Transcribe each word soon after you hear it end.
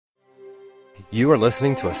You are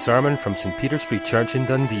listening to a sermon from St. Peter's Free Church in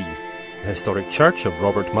Dundee, the historic church of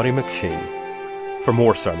Robert Murray McShane. For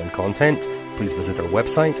more sermon content, please visit our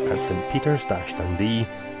website at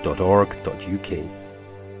stpeters-dundee.org.uk.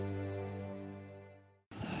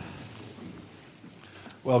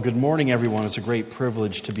 Well, good morning, everyone. It's a great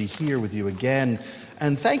privilege to be here with you again.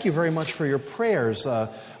 And thank you very much for your prayers.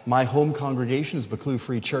 My home congregation is Buccleuch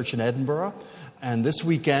Free Church in Edinburgh. And this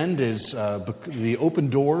weekend is the Open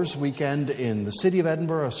Doors weekend in the city of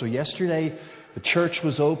Edinburgh. So yesterday, the church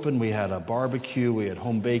was open. We had a barbecue. We had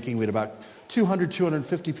home baking. We had about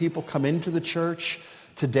 250 people come into the church.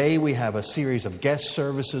 Today, we have a series of guest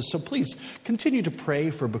services. So please continue to pray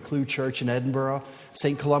for Buccleuch Church in Edinburgh,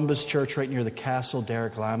 St. Columba's Church right near the castle,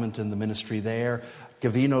 Derek Lamont and the ministry there,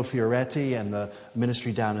 Gavino Fioretti and the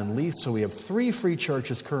ministry down in Leith. So we have 3 free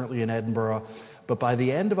churches currently in Edinburgh. But by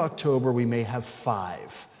the end of October, we may have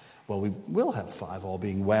 5. Well, we will have 5, all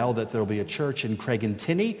being well, that there will be a church in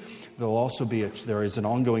Craigentinny. There will also be there is an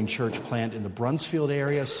ongoing church plant in the Brunsfield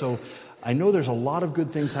area. So I know there's a lot of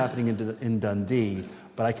good things happening in Dundee,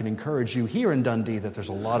 but I can encourage you here in Dundee that there's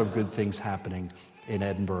a lot of good things happening in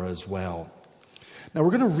Edinburgh as well. Now,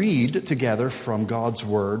 we're going to read together from God's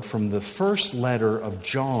Word from the first letter of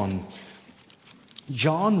John.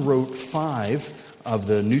 John wrote 5 of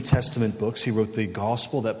the New Testament books. He wrote the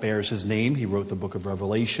Gospel that bears his name. He wrote the book of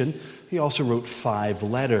Revelation. He also wrote 5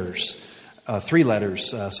 letters, 3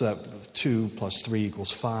 letters, so that 2 plus 3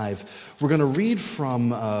 equals 5. We're going to read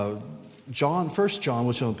from 1 John,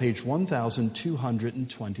 which is on page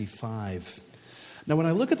 1225. Now, when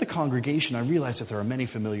I look at the congregation, I realize that there are many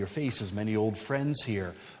familiar faces, many old friends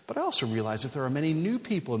here, but I also realize that there are many new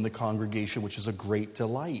people in the congregation, which is a great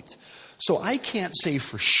delight. So I can't say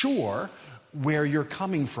for sure where you're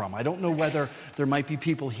coming from. I don't know whether there might be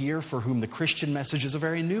people here for whom the Christian message is a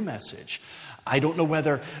very new message. I don't know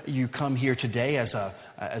whether you come here today as a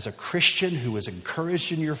Christian who is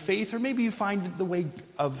encouraged in your faith, or maybe you find the way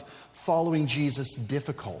of following Jesus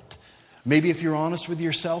difficult. Maybe if you're honest with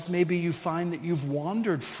yourself, maybe you find that you've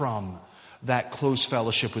wandered from that close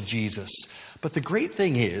fellowship with Jesus. But the great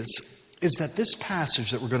thing is that this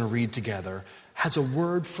passage that we're going to read together has a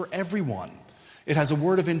word for everyone. It has a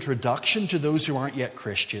word of introduction to those who aren't yet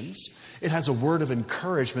Christians. It has a word of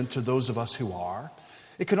encouragement to those of us who are.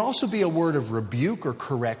 It can also be a word of rebuke or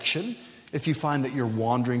correction if you find that you're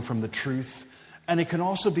wandering from the truth. And it can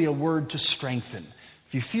also be a word to strengthen.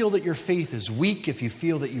 If you feel that your faith is weak, if you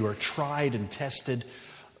feel that you are tried and tested,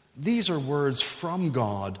 these are words from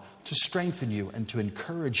God to strengthen you and to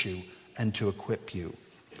encourage you and to equip you.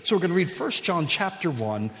 So we're going to read 1 John chapter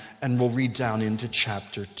 1, and we'll read down into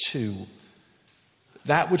chapter 2.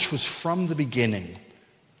 That which was from the beginning,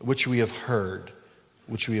 which we have heard,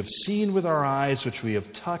 which we have seen with our eyes, which we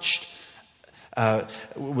have touched,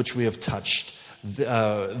 which we have seen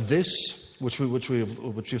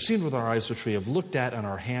with our eyes, which we have looked at, and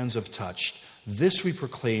our hands have touched. This we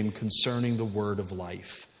proclaim concerning the word of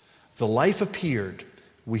life. The life appeared,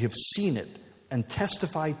 we have seen it, and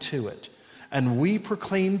testify to it. And we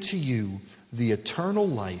proclaim to you the eternal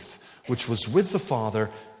life, which was with the Father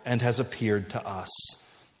and has appeared to us.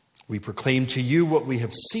 We proclaim to you what we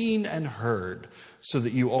have seen and heard, so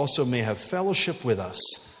that you also may have fellowship with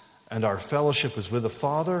us. And our fellowship is with the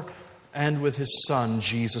Father and with his Son,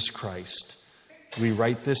 Jesus Christ. We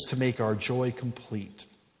write this to make our joy complete.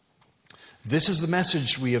 This is the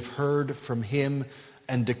message we have heard from him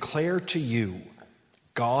and declare to you.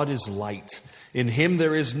 God is light. In him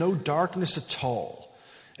there is no darkness at all.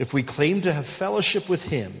 If we claim to have fellowship with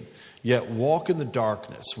him, yet walk in the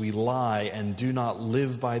darkness, we lie and do not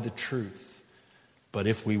live by the truth. But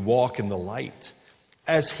if we walk in the light,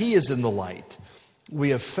 as he is in the light, we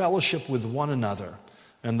have fellowship with one another,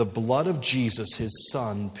 and the blood of Jesus, his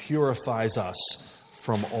Son, purifies us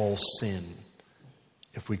from all sin.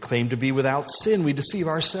 If we claim to be without sin, we deceive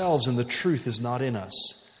ourselves, and the truth is not in us.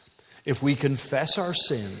 If we confess our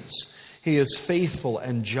sins, he is faithful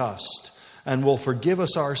and just, and will forgive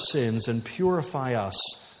us our sins and purify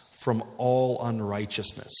us from all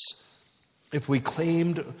unrighteousness. If we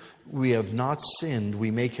claimed we have not sinned,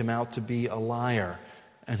 we make him out to be a liar,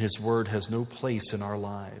 and his word has no place in our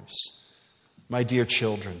lives. My dear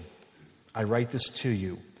children, I write this to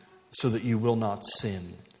you so that you will not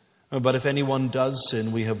sin. But if anyone does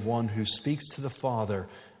sin, we have one who speaks to the Father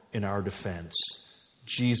in our defense,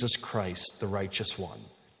 Jesus Christ, the righteous one.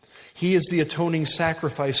 He is the atoning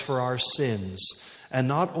sacrifice for our sins, and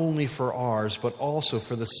not only for ours, but also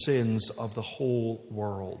for the sins of the whole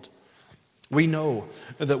world. We know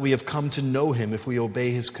that we have come to know him if we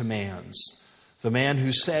obey his commands. The man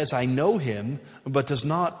who says, I know him, but does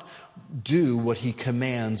not do what he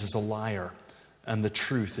commands is a liar, and the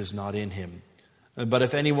truth is not in him. But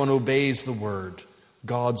if anyone obeys the word,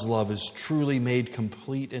 God's love is truly made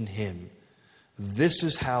complete in him. This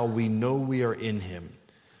is how we know we are in him.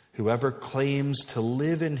 Whoever claims to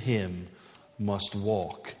live in him must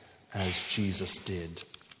walk as Jesus did.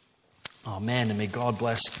 Amen, and may God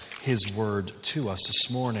bless his word to us this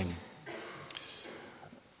morning.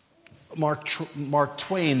 Mark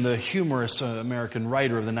Twain, the humorous American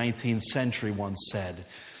writer of the 19th century, once said,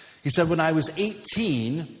 he said, "When I was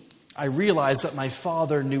 18, I realized that my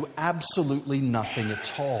father knew absolutely nothing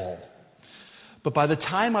at all. But by the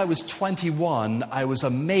time I was 21, I was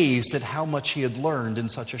amazed at how much he had learned in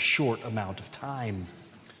such a short amount of time."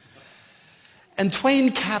 And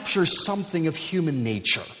Twain captures something of human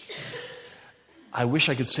nature. I wish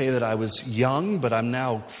I could say that I was young, but I'm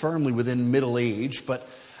now firmly within middle age. But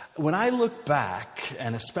when I look back,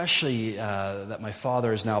 and especially that my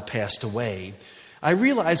father has now passed away, I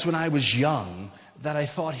realized when I was young that I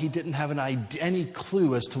thought he didn't have any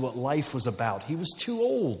clue as to what life was about. He was too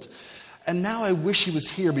old. And now I wish he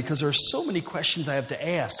was here because there are so many questions I have to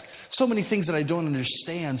ask, so many things that I don't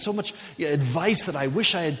understand, so much advice that I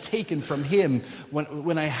wish I had taken from him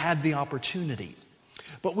when I had the opportunity.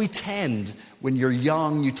 But we tend, when you're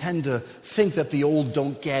young, you tend to think that the old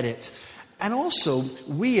don't get it. And also,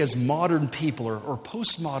 we as modern people or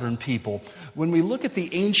postmodern people, when we look at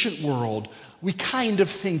the ancient world, we kind of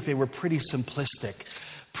think they were pretty simplistic,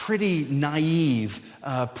 pretty naive,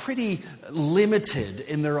 pretty limited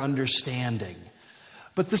in their understanding.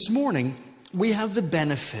 But this morning, we have the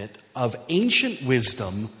benefit of ancient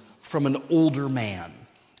wisdom from an older man.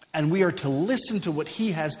 And we are to listen to what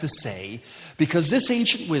he has to say, because this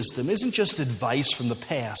ancient wisdom isn't just advice from the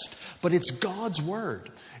past, but it's God's word.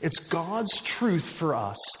 It's God's truth for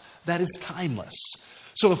us that is timeless.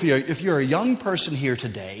 So if you're a young person here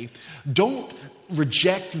today, don't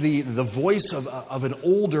reject the voice of an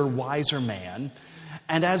older, wiser man.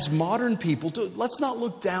 And as modern people, let's not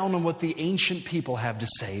look down on what the ancient people have to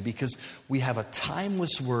say, because we have a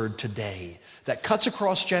timeless word today that cuts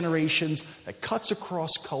across generations, that cuts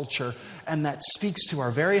across culture, and that speaks to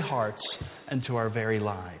our very hearts and to our very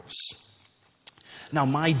lives. Now,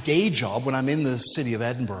 my day job, when I'm in the city of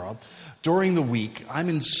Edinburgh, during the week, I'm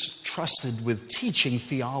entrusted with teaching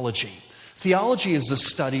theology. Theology is the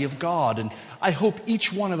study of God, and I hope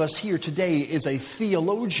each one of us here today is a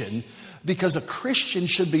theologian, because a Christian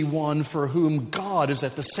should be one for whom God is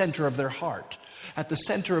at the center of their heart, at the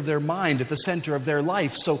center of their mind, at the center of their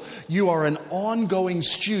life. So you are an ongoing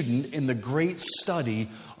student in the great study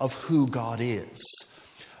of who God is.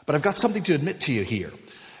 But I've got something to admit to you here.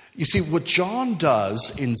 You see, what John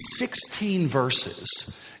does in 16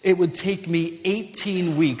 verses, it would take me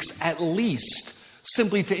 18 weeks at least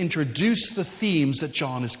simply to introduce the themes that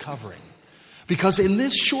John is covering. Because in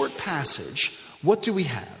this short passage, what do we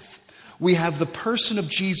have? We have the person of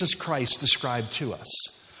Jesus Christ described to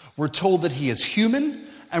us. We're told that he is human,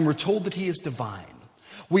 and we're told that he is divine.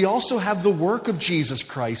 We also have the work of Jesus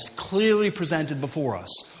Christ clearly presented before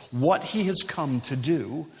us, what he has come to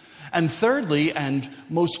do. And thirdly, and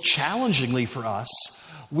most challengingly for us,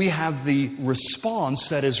 we have the response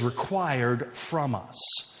that is required from us.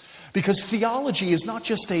 Because theology is not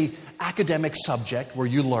just an academic subject where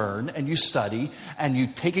you learn and you study and you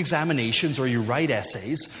take examinations or you write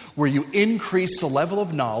essays, where you increase the level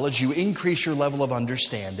of knowledge, you increase your level of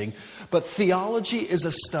understanding. But theology is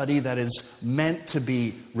a study that is meant to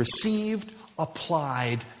be received,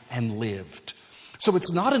 applied, and lived. So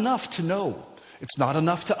it's not enough to know. It's not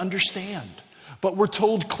enough to understand. But we're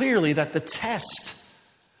told clearly that the test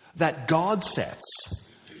that God sets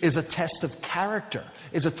is a test of character,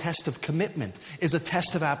 is a test of commitment, is a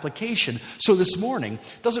test of application. So this morning,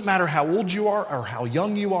 doesn't matter how old you are or how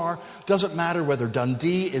young you are, doesn't matter whether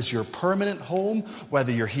Dundee is your permanent home,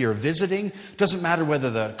 whether you're here visiting, doesn't matter whether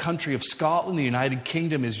the country of Scotland, the United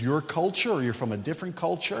Kingdom, is your culture or you're from a different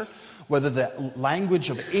culture, whether the language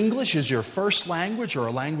of English is your first language or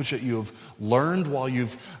a language that you've learned while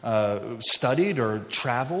you've studied or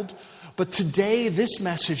traveled. But today, this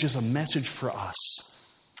message is a message for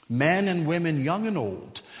us, men and women, young and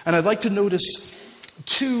old. And I'd like to notice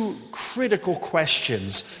two critical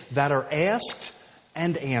questions that are asked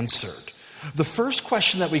and answered. The first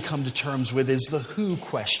question that we come to terms with is the who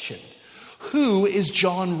question. Who is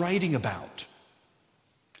John writing about?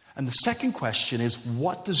 And the second question is,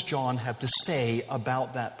 what does John have to say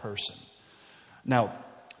about that person? Now,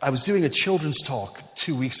 I was doing a children's talk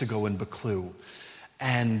 2 weeks ago in Buccleuch,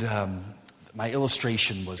 and my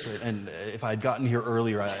illustration was, and if I had gotten here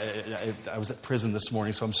earlier, I was at prison this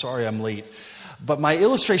morning, so I'm sorry I'm late. But my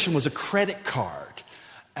illustration was a credit card.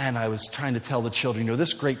 And I was trying to tell the children,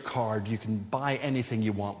 this great card, you can buy anything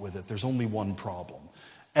you want with it. There's only one problem.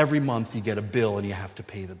 Every month you get a bill and you have to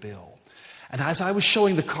pay the bill. And as I was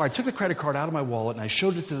showing the card, I took the credit card out of my wallet and I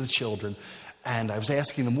showed it to the children. And I was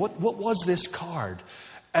asking them, what was this card?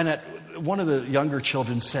 And one of the younger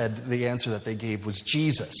children said the answer that they gave was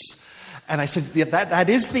Jesus. And I said, yeah, that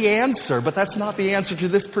is the answer, but that's not the answer to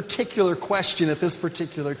this particular question at this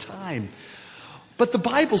particular time. But the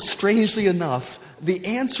Bible, strangely enough, the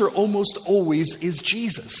answer almost always is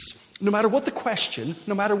Jesus. No matter what the question,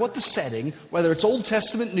 no matter what the setting, whether it's Old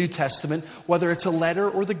Testament, New Testament, whether it's a letter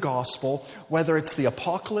or the gospel, whether it's the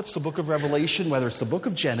Apocalypse, the book of Revelation, whether it's the book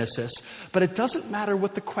of Genesis, but it doesn't matter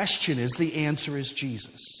what the question is, the answer is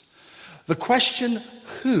Jesus. The question,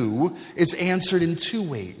 who, is answered in two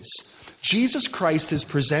ways. Jesus Christ is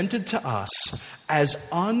presented to us as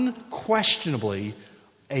unquestionably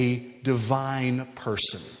a divine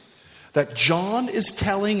person. That John is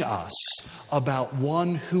telling us about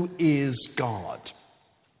one who is God.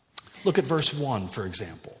 Look at verse 1, for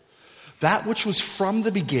example. That which was from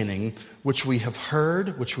the beginning, which we have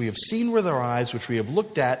heard, which we have seen with our eyes, which we have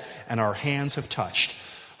looked at, and our hands have touched.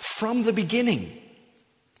 From the beginning.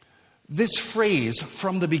 This phrase,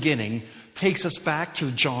 from the beginning, takes us back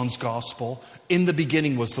to John's gospel. In the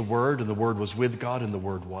beginning was the Word, and the Word was with God, and the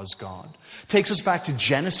Word was God. Takes us back to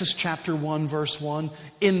Genesis chapter 1, verse 1.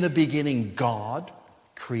 In the beginning, God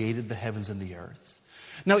created the heavens and the earth.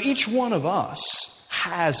 Now, each one of us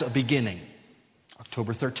has a beginning.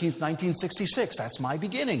 October 13th, 1966, that's my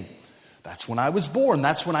beginning. That's when I was born.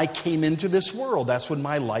 That's when I came into this world. That's when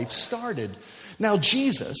my life started. Now,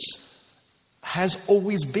 Jesus has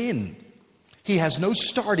always been. He has no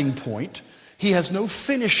starting point. He has no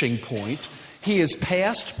finishing point. He is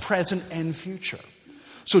past, present, and future.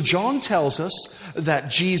 So John tells us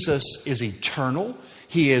that Jesus is eternal.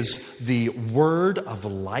 He is the Word of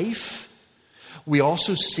life. We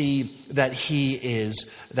also see that he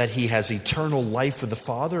has eternal life with the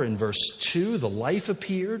Father. In verse 2, the life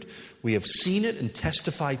appeared. We have seen it and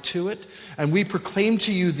testify to it. And we proclaim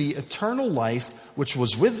to you the eternal life which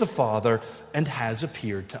was with the Father and has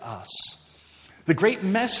appeared to us. The great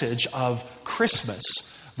message of Christmas,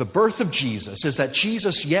 the birth of Jesus, is that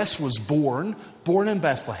Jesus, yes, was born in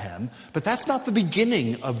Bethlehem, but that's not the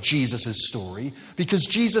beginning of Jesus' story, because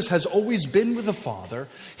Jesus has always been with the Father.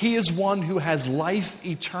 He is one who has life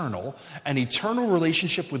eternal, an eternal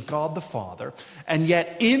relationship with God the Father, and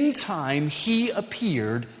yet in time he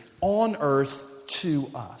appeared on earth to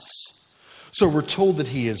us. So we're told that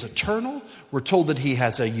he is eternal. We're told that he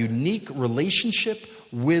has a unique relationship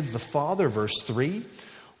with the Father, verse 3.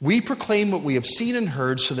 We proclaim what we have seen and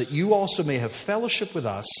heard so that you also may have fellowship with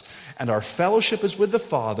us, and our fellowship is with the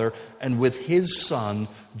Father and with his Son,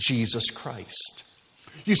 Jesus Christ.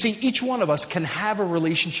 You see, each one of us can have a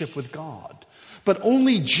relationship with God, but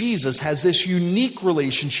only Jesus has this unique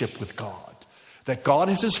relationship with God, that God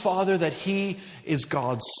is his Father, that he is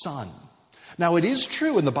God's Son. Now, it is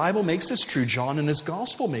true, and the Bible makes this true, John in his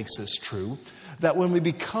gospel makes this true, that when we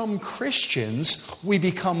become Christians, we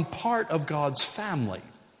become part of God's family.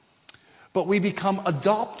 But we become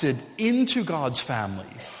adopted into God's family.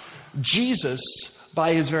 Jesus,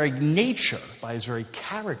 by his very nature, by his very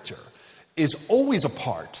character, is always a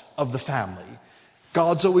part of the family.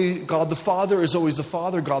 God the Father is always the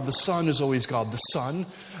Father. God the Son is always God the Son.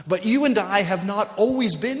 But you and I have not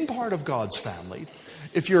always been part of God's family.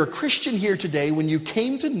 If you're a Christian here today, when you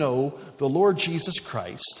came to know the Lord Jesus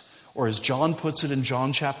Christ, or as John puts it in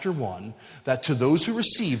John chapter 1, that to those who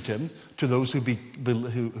received him, to those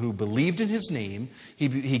who believed in his name,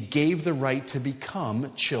 he gave the right to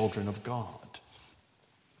become children of God.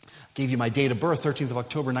 I gave you my date of birth, 13th of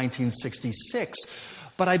October,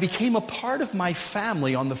 1966, but I became a part of my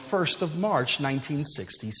family on the 1st of March,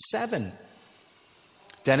 1967.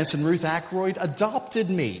 Dennis and Ruth Ackroyd adopted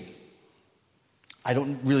me. I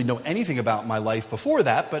don't really know anything about my life before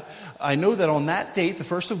that, but I know that on that date, the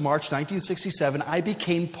 1st of March, 1967, I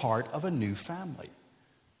became part of a new family.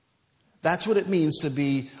 That's what it means to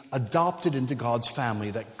be adopted into God's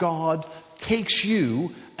family, that God takes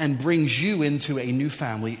you and brings you into a new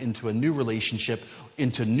family, into a new relationship,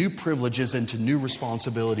 into new privileges, into new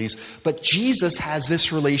responsibilities. But Jesus has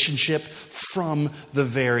this relationship from the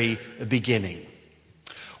very beginning.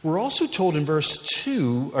 We're also told in verse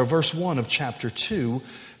 1 of chapter 2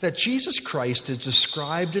 that Jesus Christ is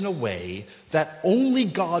described in a way that only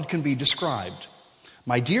God can be described.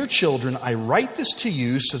 My dear children, I write this to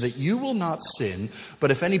you so that you will not sin, but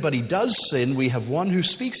if anybody does sin, we have one who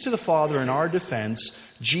speaks to the Father in our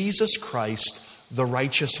defense, Jesus Christ, the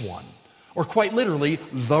righteous one. Or quite literally,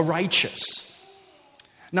 the righteous.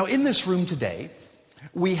 Now in this room today,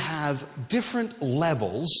 we have different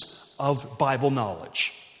levels of Bible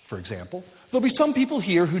knowledge. For example, there'll be some people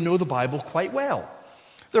here who know the Bible quite well.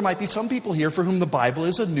 There might be some people here for whom the Bible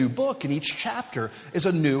is a new book, and each chapter is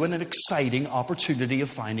a new and an exciting opportunity of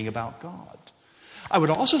finding about God. I would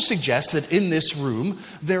also suggest that in this room,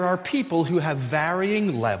 there are people who have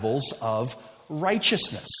varying levels of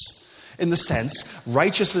righteousness. In the sense,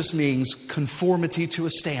 righteousness means conformity to a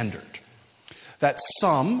standard. That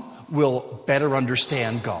some will better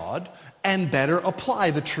understand God and better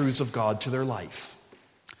apply the truths of God to their life.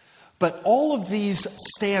 But all of these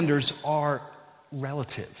standards are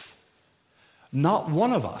relative. Not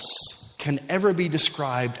one of us can ever be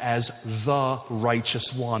described as the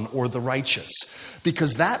righteous one or the righteous,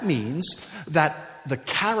 because that means that the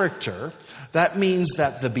character, that means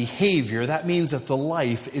that the behavior, that means that the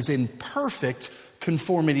life is in perfect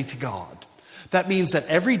conformity to God. That means that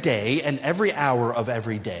every day and every hour of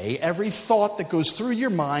every day, every thought that goes through your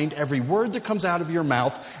mind, every word that comes out of your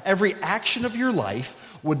mouth, every action of your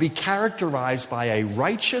life would be characterized by a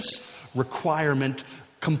righteous requirement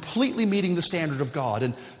completely meeting the standard of God.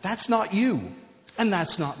 And that's not you, and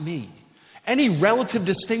that's not me. Any relative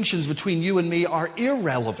distinctions between you and me are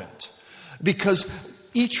irrelevant, because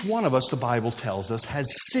each one of us, the Bible tells us, has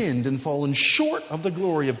sinned and fallen short of the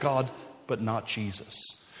glory of God, but not Jesus.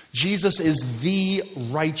 Jesus is the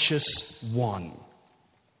righteous one.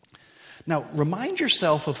 Now, remind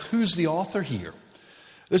yourself of who's the author here.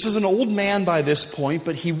 This is an old man by this point,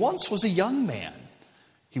 but he once was a young man.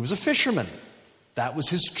 He was a fisherman. That was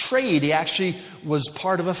his trade. He actually was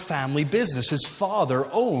part of a family business. His father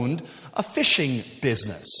owned a fishing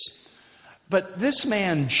business. But this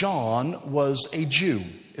man, John, was a Jew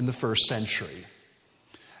in the first century.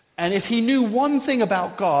 And if he knew one thing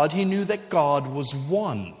about God, he knew that God was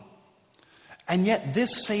one. And yet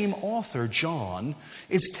this same author, John,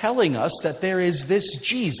 is telling us that there is this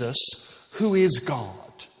Jesus who is God.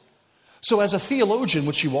 So as a theologian,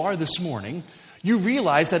 which you are this morning, you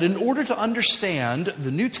realize that in order to understand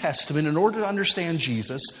the New Testament, in order to understand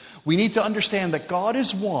Jesus, we need to understand that God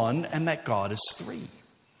is one and that God is three.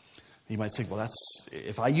 You might say, well,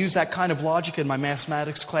 if I use that kind of logic in my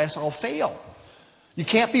mathematics class, I'll fail. You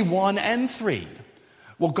can't be one and three.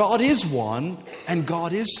 Well, God is one and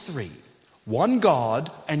God is three. One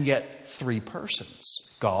God and yet three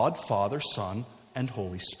persons. God, Father, Son, and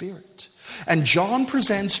Holy Spirit. And John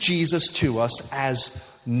presents Jesus to us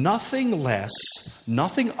as nothing less,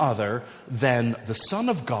 nothing other than the Son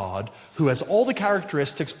of God, who has all the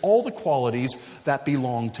characteristics, all the qualities that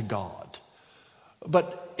belong to God.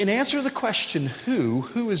 But in answer to the question,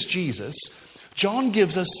 who is Jesus, John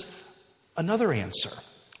gives us another answer,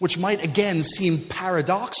 which might again seem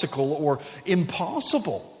paradoxical or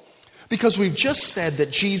impossible. Because we've just said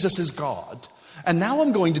that Jesus is God. And now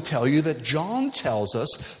I'm going to tell you that John tells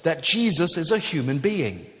us that Jesus is a human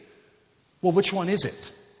being. Well, which one is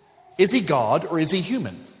it? Is he God or is he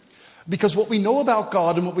human? Because what we know about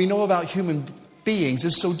God and what we know about human beings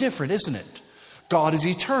is so different, isn't it? God is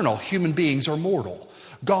eternal. Human beings are mortal.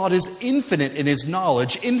 God is infinite in his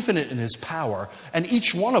knowledge, infinite in his power. And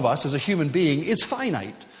each one of us as a human being is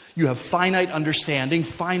finite. You have finite understanding,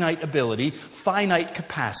 finite ability, finite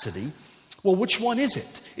capacity. Well, which one is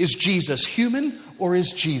it? Is Jesus human or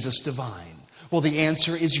is Jesus divine? Well, the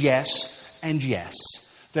answer is yes and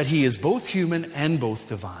yes, that he is both human and both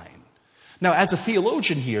divine. Now, as a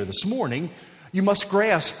theologian here this morning, you must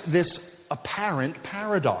grasp this apparent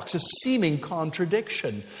paradox, this seeming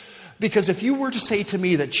contradiction. Because if you were to say to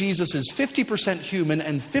me that Jesus is 50% human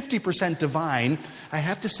and 50% divine, I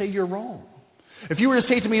have to say you're wrong. If you were to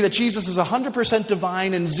say to me that Jesus is 100%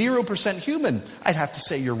 divine and 0% human, I'd have to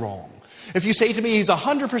say you're wrong. If you say to me he's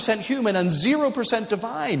 100% human and 0%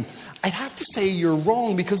 divine, I'd have to say you're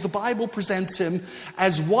wrong, because the Bible presents him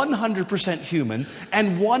as 100% human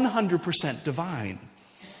and 100% divine.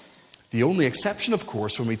 The only exception, of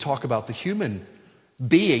course, when we talk about the human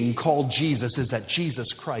being called Jesus is that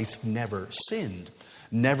Jesus Christ never sinned,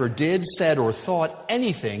 never did, said, or thought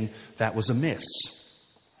anything that was amiss.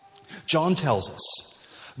 John tells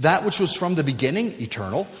us, that which was from the beginning,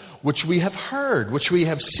 eternal, which we have heard, which we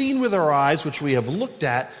have seen with our eyes, which we have looked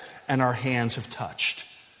at, and our hands have touched.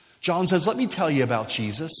 John says, let me tell you about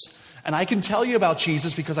Jesus, and I can tell you about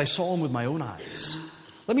Jesus because I saw him with my own eyes.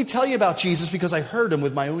 Let me tell you about Jesus because I heard him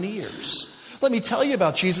with my own ears. Let me tell you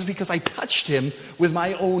about Jesus because I touched him with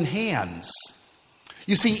my own hands.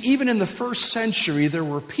 You see, even in the first century, there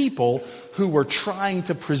were people who were trying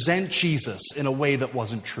to present Jesus in a way that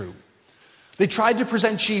wasn't true. They tried to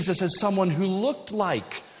present Jesus as someone who looked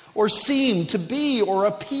like, or seemed to be, or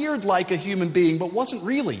appeared like a human being, but wasn't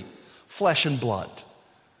really flesh and blood.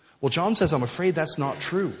 Well, John says, I'm afraid that's not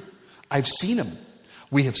true. I've seen him.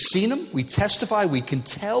 We have seen him. We testify. We can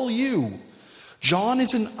tell you. John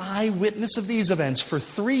is an eyewitness of these events. For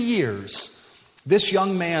 3 years, this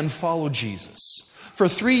young man followed Jesus. For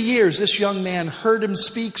 3 years, this young man heard him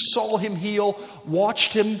speak, saw him heal,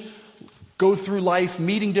 watched him go through life,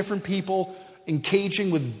 meeting different people, engaging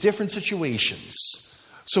with different situations.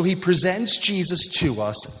 So he presents Jesus to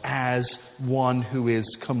us as one who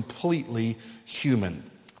is completely human.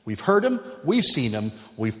 We've heard him, we've seen him,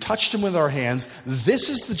 we've touched him with our hands. This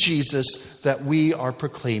is the Jesus that we are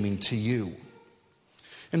proclaiming to you.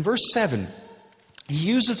 In verse 7, he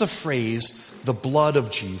uses the phrase, the blood of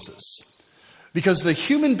Jesus. Because the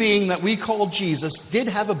human being that we call Jesus did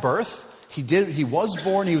have a birth. He was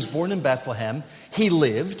born in Bethlehem. He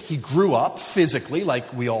lived, he grew up physically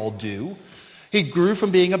like we all do. He grew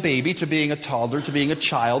from being a baby to being a toddler, to being a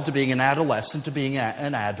child, to being an adolescent, to being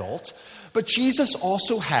an adult. But Jesus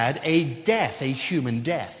also had a death, a human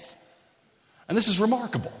death. And this is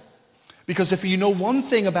remarkable. Because if you know one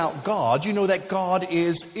thing about God, you know that God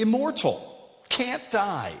is immortal, can't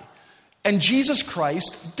die. And Jesus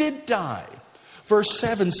Christ did die. Verse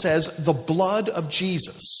 7 says, the blood of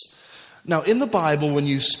Jesus. Now, in the Bible, when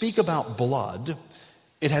you speak about blood,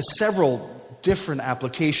 it has several different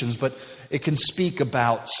applications, but it can speak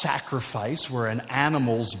about sacrifice, where an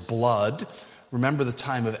animal's blood, remember the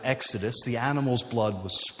time of Exodus, the animal's blood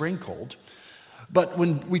was sprinkled. But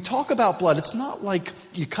when we talk about blood, it's not like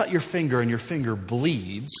you cut your finger and your finger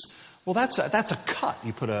bleeds. Well, that's a cut.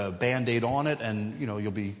 You put a Band-Aid on it and,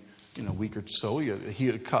 you'll be, a week or so,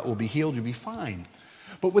 the cut will be healed, you'll be fine.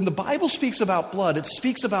 But when the Bible speaks about blood, it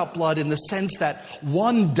speaks about blood in the sense that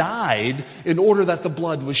one died in order that the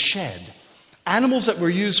blood was shed. Animals that were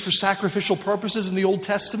used for sacrificial purposes in the Old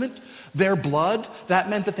Testament, their blood, that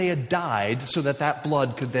meant that they had died so that that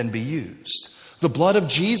blood could then be used. The blood of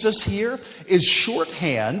Jesus here is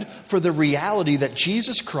shorthand for the reality that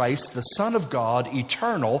Jesus Christ, the Son of God,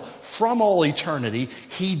 eternal, from all eternity,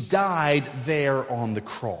 he died there on the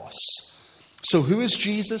cross. So who is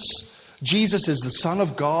Jesus? Jesus is the Son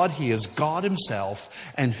of God. He is God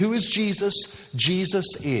himself. And who is Jesus? Jesus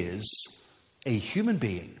is a human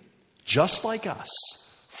being, just like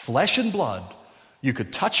us, flesh and blood. You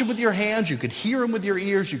could touch him with your hands, you could hear him with your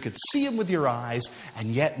ears, you could see him with your eyes, and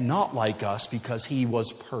yet not like us because he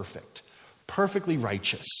was perfect, perfectly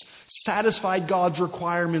righteous, satisfied God's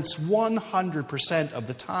requirements 100% of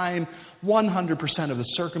the time, 100% of the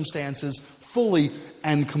circumstances, fully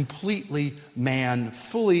and completely man,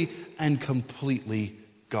 fully and completely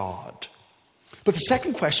God. But the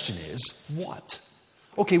second question is, what?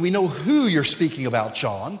 Okay, we know who you're speaking about,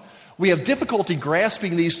 John. We have difficulty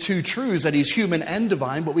grasping these two truths, that he's human and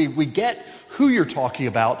divine, but we get who you're talking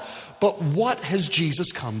about. But what has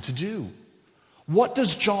Jesus come to do? What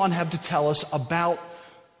does John have to tell us about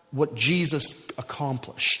what Jesus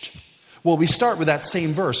accomplished? Well, we start with that same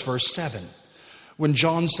verse, verse 7. When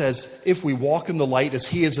John says, if we walk in the light as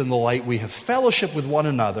he is in the light, we have fellowship with one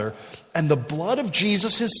another, and the blood of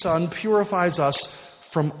Jesus, his Son, purifies us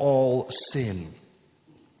from all sin.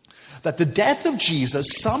 That the death of Jesus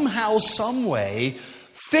somehow, some way,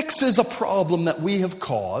 fixes a problem that we have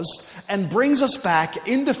caused and brings us back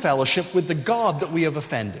into fellowship with the God that we have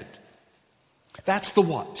offended. That's the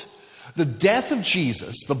what. The death of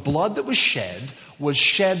Jesus, the blood that was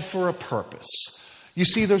shed for a purpose. You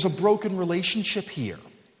see, there's a broken relationship here.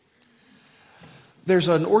 There's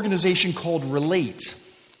an organization called Relate.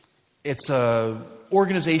 It's an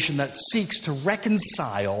organization that seeks to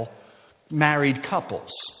reconcile married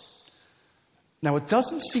couples. Now, it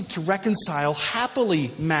doesn't seek to reconcile happily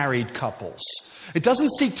married couples. It doesn't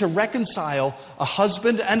seek to reconcile a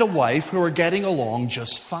husband and a wife who are getting along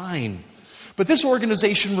just fine. But this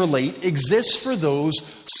organization, Relate, exists for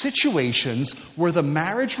those situations where the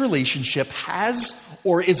marriage relationship has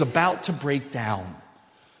or is about to break down.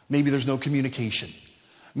 Maybe there's no communication.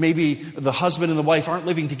 Maybe the husband and the wife aren't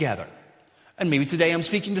living together. And maybe today I'm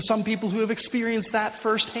speaking to some people who have experienced that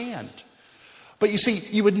firsthand. But you see,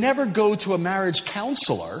 you would never go to a marriage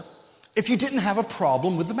counselor if you didn't have a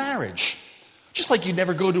problem with the marriage. Just like you'd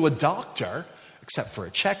never go to a doctor, except for a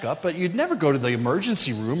checkup, but you'd never go to the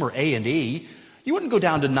emergency room or A&E. You wouldn't go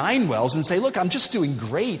down to Nine Wells and say, look, I'm just doing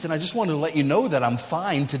great, and I just wanted to let you know that I'm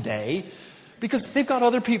fine today, because they've got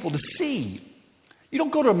other people to see. You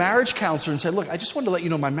don't go to a marriage counselor and say, look, I just wanted to let you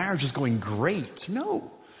know my marriage is going great.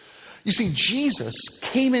 No. You see, Jesus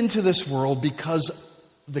came into this world because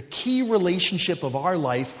the key relationship of our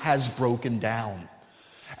life has broken down.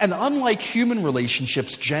 And unlike human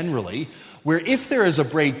relationships generally, where if there is a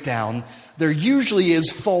breakdown, there usually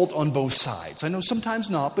is fault on both sides. I know sometimes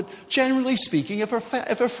not, but generally speaking, if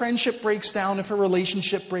a friendship breaks down, if a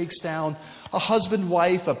relationship breaks down, a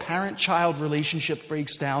husband-wife, a parent-child relationship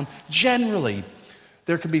breaks down, generally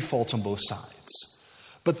there can be faults on both sides.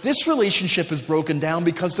 But this relationship is broken down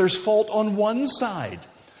because there's fault on one side,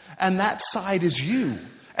 and that side is you,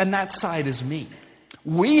 and that side is me.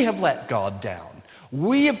 We have let God down.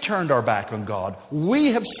 We have turned our back on God. We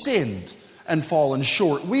have sinned and fallen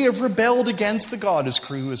short. We have rebelled against the God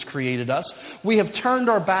who has created us. We have turned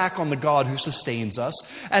our back on the God who sustains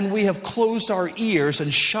us. And we have closed our ears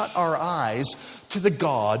and shut our eyes to the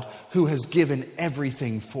God who has given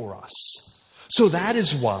everything for us. So that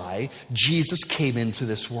is why Jesus came into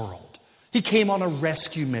this world. He came on a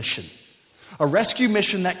rescue mission. A rescue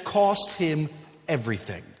mission that cost him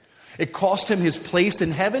everything. It cost him his place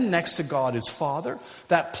in heaven next to God his Father,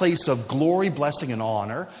 that place of glory, blessing, and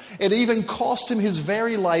honor. It even cost him his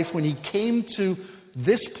very life when he came to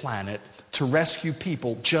this planet to rescue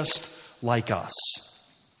people just like us.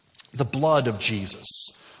 The blood of Jesus,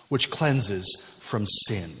 which cleanses from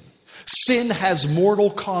sin. Sin has mortal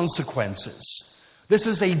consequences. This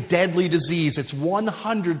is a deadly disease. It's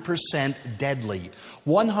 100% deadly,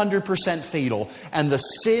 100% fatal. And the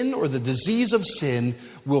sin or the disease of sin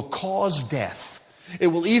will cause death. It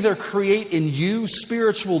will either create in you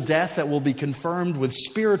spiritual death that will be confirmed with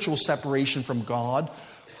spiritual separation from God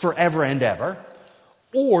forever and ever,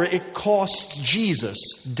 or it costs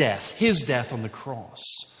Jesus death, his death on the cross.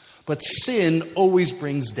 But sin always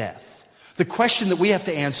brings death. The question that we have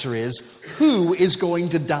to answer is, who is going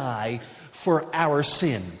to die for our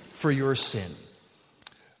sin, for your sin?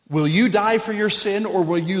 Will you die for your sin, or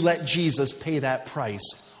will you let Jesus pay that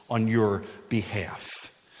price on your behalf?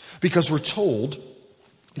 Because we're told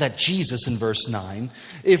that Jesus, in verse 9,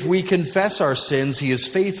 if we confess our sins, he is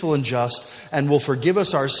faithful and just and will forgive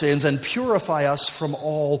us our sins and purify us from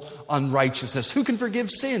all unrighteousness. Who can forgive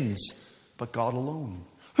sins but God alone?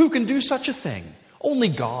 Who can do such a thing? Only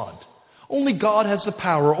God. Only God has the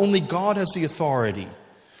power. Only God has the authority.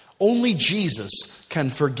 Only Jesus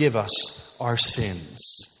can forgive us our sins.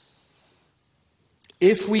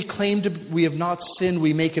 If we claim we have not sinned,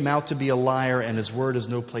 we make him out to be a liar, and his word has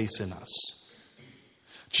no place in us.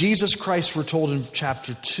 Jesus Christ, we're told in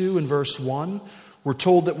chapter 2 and verse 1, we're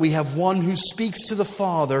told that we have one who speaks to the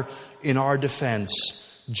Father in our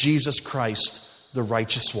defense, Jesus Christ, the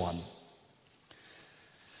righteous one.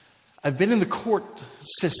 I've been in the court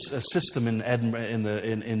system in Edinburgh,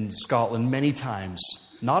 in Scotland, many times.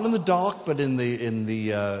 Not in the dock, but in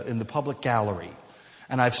the public gallery.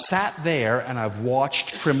 And I've sat there and I've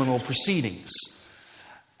watched criminal proceedings.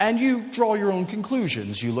 And you draw your own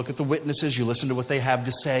conclusions. You look at the witnesses, you listen to what they have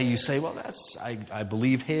to say. You say, well, I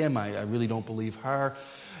believe him, I really don't believe her.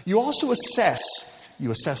 You also assess. You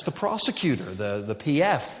assess the prosecutor, the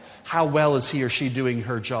PF. How well is he or she doing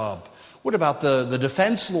her job? What about the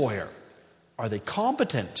defense lawyer? Are they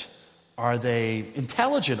competent? Are they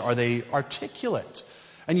intelligent? Are they articulate?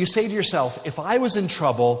 And you say to yourself, if I was in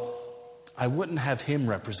trouble, I wouldn't have him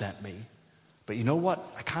represent me. But you know what?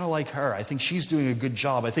 I kind of like her. I think she's doing a good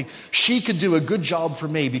job. I think she could do a good job for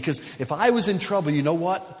me, because if I was in trouble, you know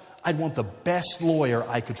what? I'd want the best lawyer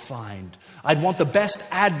I could find. I'd want the best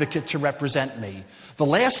advocate to represent me. The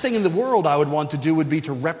last thing in the world I would want to do would be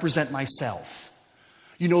to represent myself.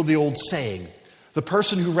 You know the old saying, the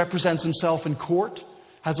person who represents himself in court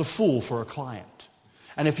has a fool for a client.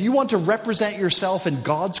 And if you want to represent yourself in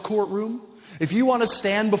God's courtroom, if you want to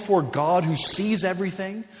stand before God who sees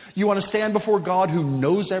everything, you want to stand before God who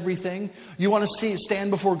knows everything, you want to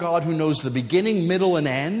stand before God who knows the beginning, middle, and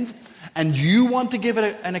end, and you want to give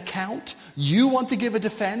an account, you want to give a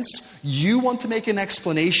defense, you want to make an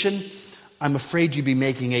explanation, I'm afraid you'd be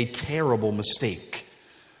making a terrible mistake.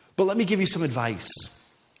 But let me give you some advice.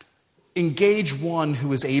 Engage one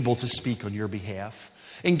who is able to speak on your behalf.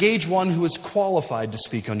 Engage one who is qualified to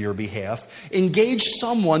speak on your behalf. Engage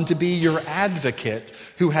someone to be your advocate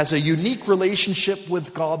who has a unique relationship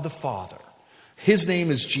with God the Father. His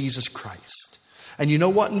name is Jesus Christ. And you know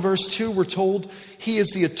what? In verse 2, we're told he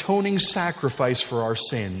is the atoning sacrifice for our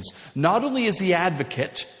sins. Not only is he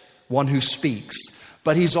advocate, one who speaks,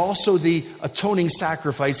 but he's also the atoning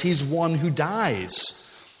sacrifice. He's one who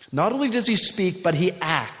dies. Not only does he speak, but he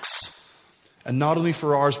acts. And not only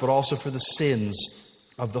for ours, but also for the sins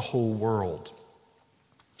of the whole world.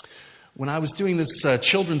 When I was doing this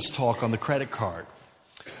children's talk on the credit card,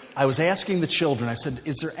 I was asking the children, I said,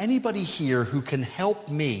 is there anybody here who can help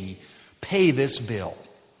me pay this bill?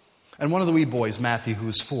 And one of the wee boys, Matthew, who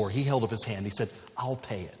was 4, he held up his hand. He said, I'll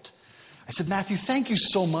pay it. I said, Matthew, thank you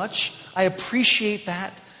so much. I appreciate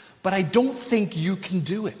that, but I don't think you can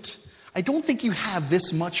do it. I don't think you have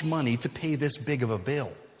this much money to pay this big of a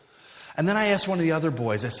bill. And then I asked one of the other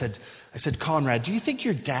boys, I said, Conrad, do you think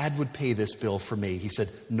your dad would pay this bill for me? He said,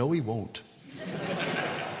 no, he won't.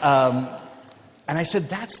 And I said,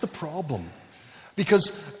 that's the problem.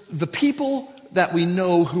 Because the people that we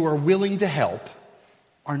know who are willing to help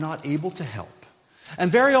are not able to help.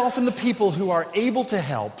 And very often the people who are able to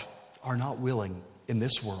help are not willing in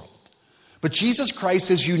this world. But Jesus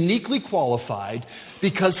Christ is uniquely qualified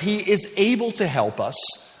because he is able to help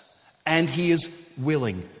us and he is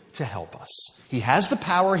willing to help us. He has the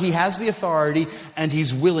power, he has the authority, and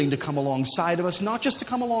he's willing to come alongside of us, not just to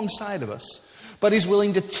come alongside of us, but he's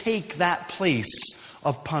willing to take that place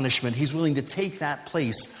of punishment. He's willing to take that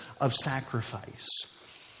place of sacrifice.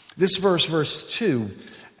 This verse 2,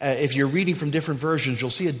 if you're reading from different versions, you'll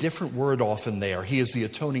see a different word often there. He is the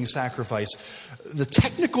atoning sacrifice. The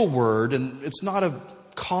technical word, and it's not a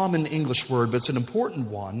common English word, but it's an important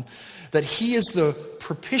one, that he is the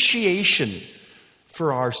propitiation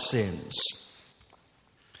for our sins.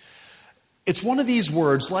 It's one of these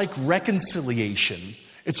words, like reconciliation.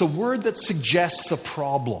 It's a word that suggests a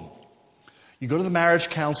problem. You go to the marriage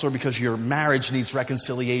counselor because your marriage needs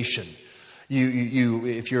reconciliation.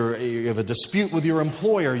 If you have a dispute with your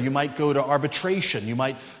employer, you might go to arbitration. You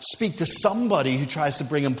might speak to somebody who tries to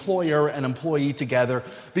bring employer and employee together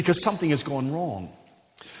because something has gone wrong.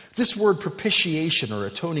 This word propitiation or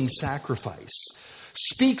atoning sacrifice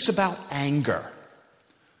speaks about anger.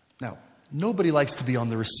 Now, nobody likes to be on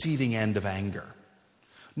the receiving end of anger.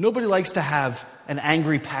 Nobody likes to have an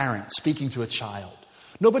angry parent speaking to a child.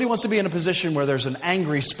 Nobody wants to be in a position where there's an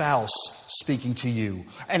angry spouse speaking to you,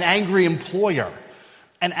 an angry employer,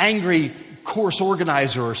 an angry course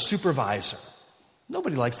organizer or supervisor.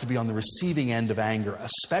 Nobody likes to be on the receiving end of anger,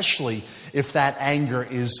 especially if that anger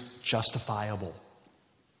is justifiable.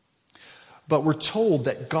 But we're told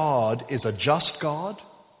that God is a just God,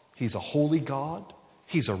 he's a holy God,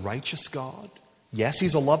 he's a righteous God. Yes,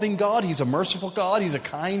 he's a loving God, he's a merciful God, he's a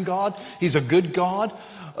kind God, he's a good God.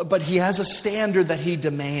 But he has a standard that he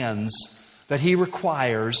demands, that he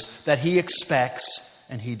requires, that he expects,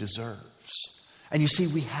 and he deserves. And you see,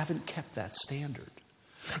 we haven't kept that standard.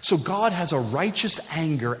 So God has a righteous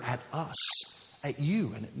anger at us, at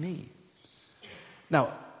you and at me.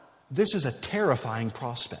 Now, this is a terrifying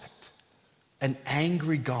prospect. An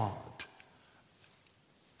angry God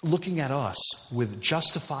looking at us with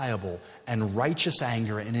justifiable and righteous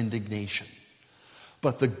anger and indignation.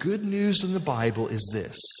 But the good news in the Bible is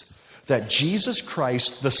this, that Jesus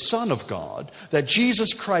Christ, the Son of God, that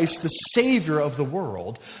Jesus Christ, the Savior of the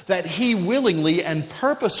world, that he willingly and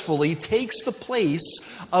purposefully takes the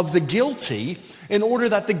place of the guilty in order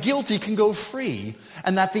that the guilty can go free,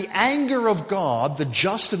 and that the anger of God, the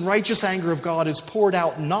just and righteous anger of God, is poured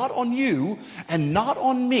out not on you and not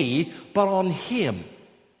on me, but on him.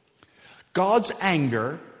 God's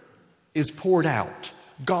anger is poured out.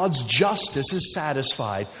 God's justice is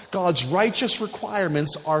satisfied. God's righteous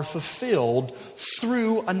requirements are fulfilled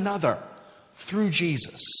through another, through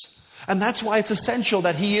Jesus. And that's why it's essential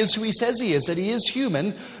that he is who he says he is, that he is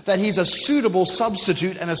human, that he's a suitable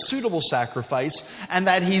substitute and a suitable sacrifice, and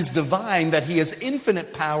that he's divine, that he has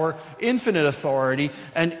infinite power, infinite authority,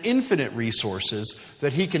 and infinite resources,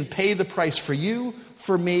 that he can pay the price for you,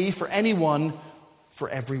 for me, for anyone, for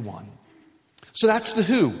everyone. So that's the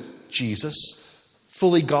who, Jesus.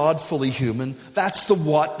 Fully God, fully human. That's the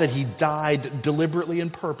what, that he died deliberately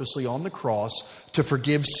and purposely on the cross to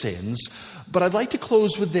forgive sins. But I'd like to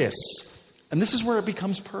close with this. And this is where it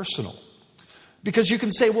becomes personal. Because you can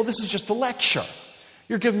say, well, this is just a lecture.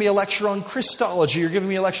 You're giving me a lecture on Christology. You're giving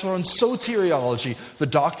me a lecture on soteriology, the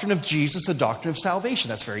doctrine of Jesus, the doctrine of salvation.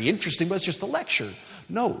 That's very interesting, but it's just a lecture.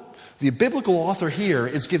 No, the biblical author here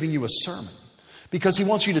is giving you a sermon. Because he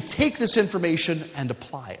wants you to take this information and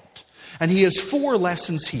apply it. And he has 4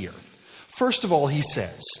 lessons here. First of all, he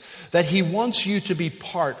says that he wants you to be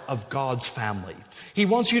part of God's family. He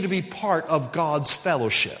wants you to be part of God's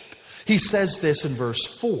fellowship. He says this in verse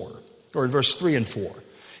 4, or in verse 3 and 4.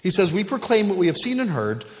 He says, we proclaim what we have seen and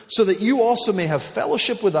heard, so that you also may have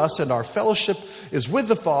fellowship with us, and our fellowship is with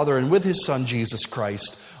the Father and with his Son, Jesus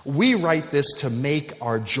Christ. We write this to make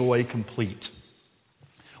our joy complete.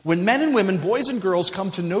 When men and women, boys and girls, come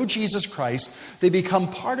to know Jesus Christ, they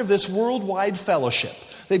become part of this worldwide fellowship.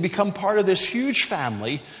 They become part of this huge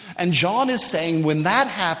family. And John is saying when that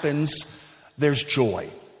happens, there's joy.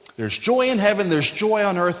 There's joy in heaven, there's joy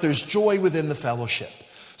on earth, there's joy within the fellowship.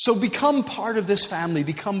 So become part of this family,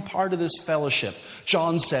 become part of this fellowship.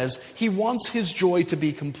 John says he wants his joy to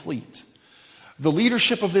be complete. The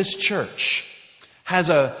leadership of this church has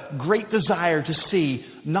a great desire to see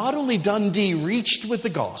not only Dundee reached with the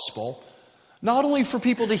gospel, not only for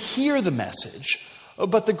people to hear the message,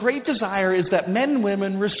 but the great desire is that men and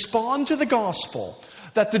women respond to the gospel,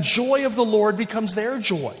 that the joy of the Lord becomes their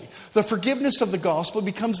joy. The forgiveness of the gospel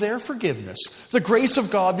becomes their forgiveness. The grace of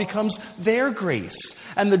God becomes their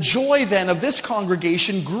grace. And the joy then of this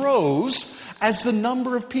congregation grows as the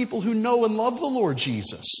number of people who know and love the Lord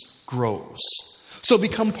Jesus grows. So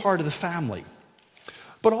become part of the family.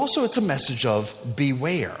 But also it's a message of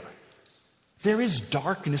beware. There is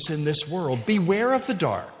darkness in this world. Beware of the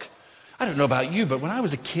dark. I don't know about you, but when I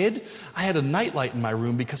was a kid, I had a nightlight in my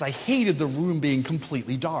room because I hated the room being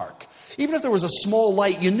completely dark. Even if there was a small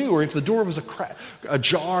light you knew, or if the door was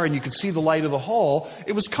ajar and you could see the light of the hall,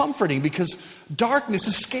 it was comforting because darkness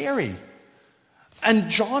is scary.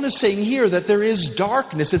 And John is saying here that there is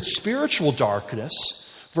darkness. It's spiritual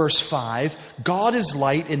darkness. Verse 5, God is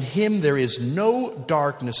light, in him there is no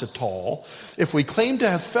darkness at all. If we claim to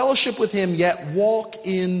have fellowship with him, yet walk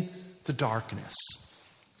in the darkness.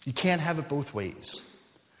 You can't have it both ways.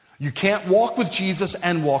 You can't walk with Jesus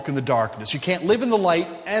and walk in the darkness. You can't live in the light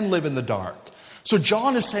and live in the dark. So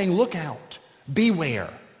John is saying, look out, beware.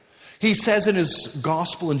 He says in his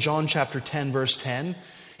gospel in John chapter 10, verse 10,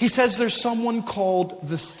 he says there's someone called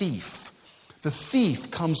the thief. The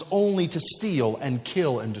thief comes only to steal and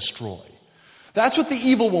kill and destroy. That's what the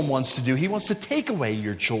evil one wants to do. He wants to take away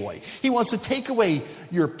your joy. He wants to take away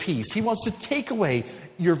your peace. He wants to take away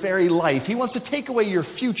your very life. He wants to take away your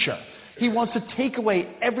future. He wants to take away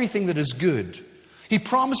everything that is good. He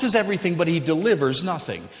promises everything, but he delivers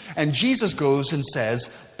nothing. And Jesus goes and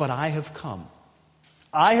says, but I have come.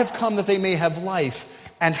 I have come that they may have life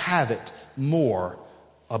and have it more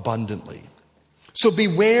abundantly. So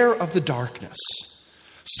beware of the darkness.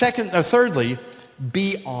 Thirdly,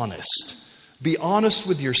 be honest. Be honest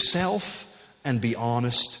with yourself and be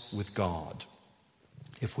honest with God.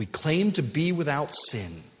 If we claim to be without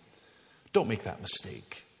sin, don't make that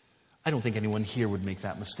mistake. I don't think anyone here would make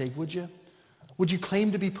that mistake, would you? Would you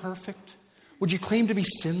claim to be perfect? Would you claim to be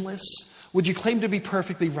sinless? Would you claim to be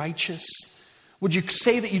perfectly righteous? Would you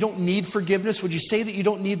say that you don't need forgiveness? Would you say that you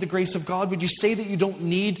don't need the grace of God? Would you say that you don't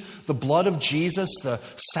need the blood of Jesus, the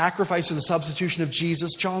sacrifice or the substitution of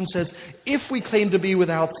Jesus? John says, if we claim to be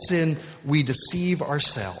without sin, we deceive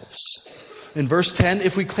ourselves. In verse 10,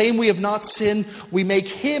 if we claim we have not sinned, we make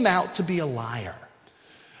him out to be a liar.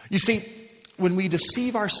 You see, when we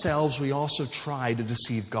deceive ourselves, we also try to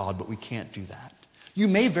deceive God, but we can't do that. You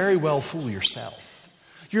may very well fool yourself.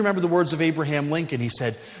 You remember the words of Abraham Lincoln. He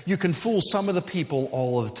said, you can fool some of the people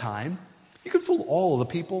all of the time. You can fool all of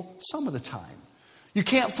the people some of the time. You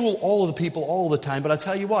can't fool all of the people all the time, but I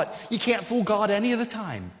tell you what, you can't fool God any of the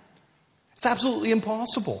time. It's absolutely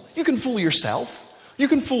impossible. You can fool yourself. You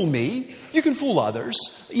can fool me. You can fool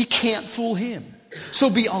others. You can't fool him. So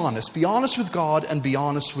be honest. Be honest with God and be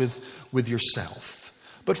honest with yourself.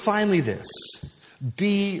 But finally this,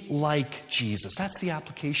 be like Jesus. That's the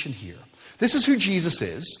application here. This is who Jesus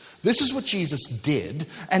is. This is what Jesus did.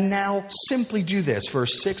 And now simply do this.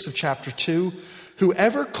 Verse 6 of chapter 2.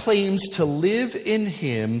 Whoever claims to live in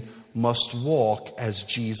him must walk as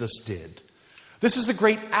Jesus did. This is the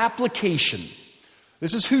great application.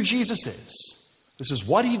 This is who Jesus is. This is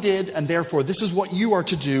what he did, and therefore this is what you are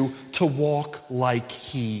to do, to walk like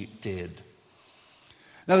he did.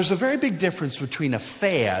 Now there's a very big difference between a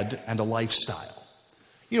fad and a lifestyle.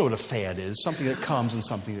 You know what a fad is, something that comes and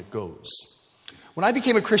something that goes. When I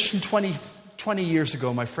became a Christian 20 years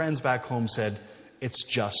ago, my friends back home said, it's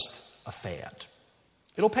just a fad.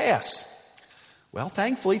 It'll pass. Well,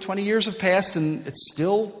 thankfully, 20 years have passed and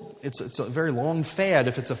it's a very long fad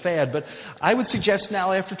if it's a fad. But I would suggest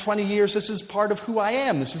now, after 20 years, this is part of who I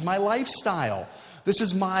am. This is my lifestyle. This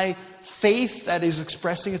is my faith that is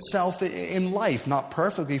expressing itself in life, not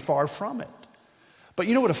perfectly, far from it. But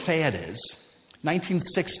you know what a fad is?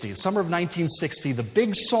 1960, the summer of 1960, the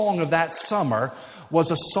big song of that summer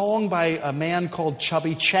was a song by a man called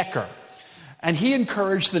Chubby Checker. And he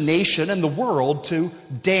encouraged the nation and the world to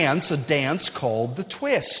dance a dance called the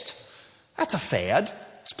twist. That's a fad.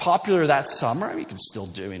 It's popular that summer. I mean, you can still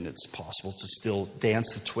do it. It's possible to still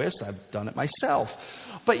dance the twist. I've done it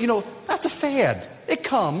myself. But, that's a fad. It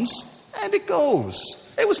comes and it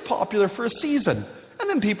goes. It was popular for a season. And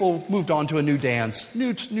then people moved on to a new dance,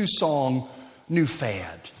 new song, new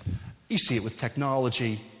fad. You see it with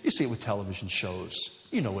technology. You see it with television shows.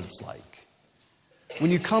 You know what it's like. When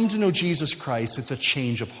you come to know Jesus Christ, it's a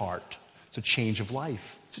change of heart. It's a change of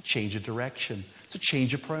life. It's a change of direction. It's a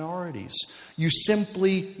change of priorities. You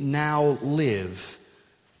simply now live.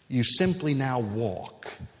 You simply now walk.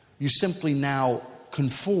 You simply now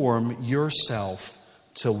conform yourself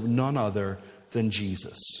to none other than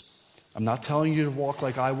Jesus. I'm not telling you to walk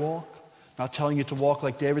like I walk. Not telling you to walk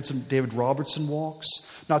like David Robertson walks.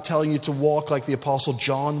 Not telling you to walk like the Apostle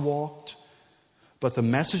John walked. But the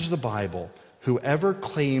message of the Bible, whoever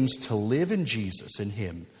claims to live in Jesus, in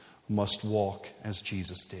him, must walk as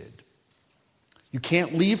Jesus did. You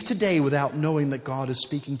can't leave today without knowing that God is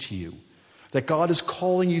speaking to you. That God is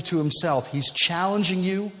calling you to himself. He's challenging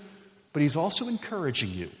you, but he's also encouraging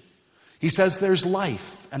you. He says there's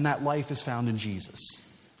life, and that life is found in Jesus.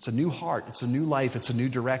 It's a new heart, it's a new life, it's a new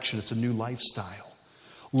direction, it's a new lifestyle.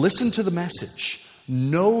 Listen to the message.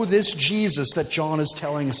 Know this Jesus that John is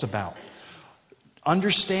telling us about.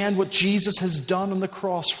 Understand what Jesus has done on the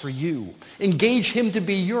cross for you. Engage him to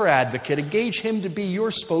be your advocate. Engage him to be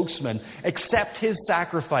your spokesman. Accept his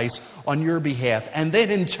sacrifice on your behalf. And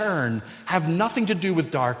then in turn, have nothing to do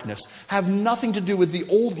with darkness. Have nothing to do with the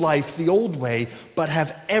old life, the old way, but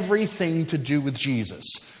have everything to do with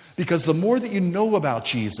Jesus. Because the more that you know about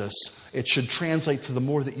Jesus, it should translate to the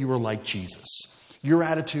more that you are like Jesus. Your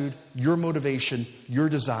attitude, your motivation, your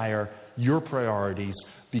desire, your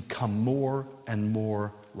priorities become more and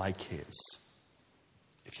more like his.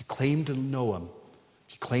 If you claim to know him,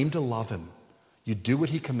 if you claim to love him, you do what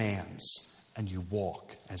he commands, and you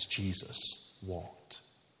walk as Jesus walked.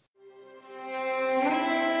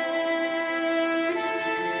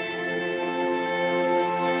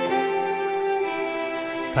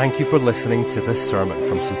 Thank you for listening to this sermon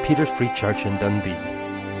from St. Peter's Free Church in Dundee.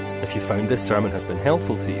 If you found this sermon has been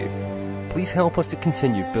helpful to you, please help us to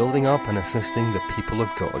continue building up and assisting the people of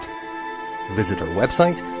God. Visit our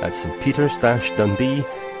website at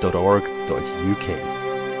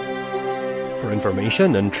stpeters-dundee.org.uk. For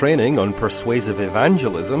information and training on persuasive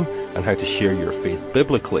evangelism and how to share your faith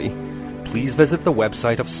biblically, please visit the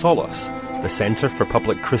website of Solace, the Centre for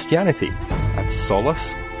Public Christianity, at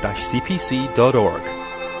solace-cpc.org.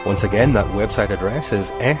 Once again, that website address is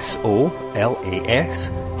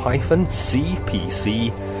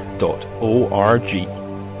solas-cpc.org.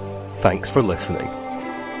 Thanks for listening.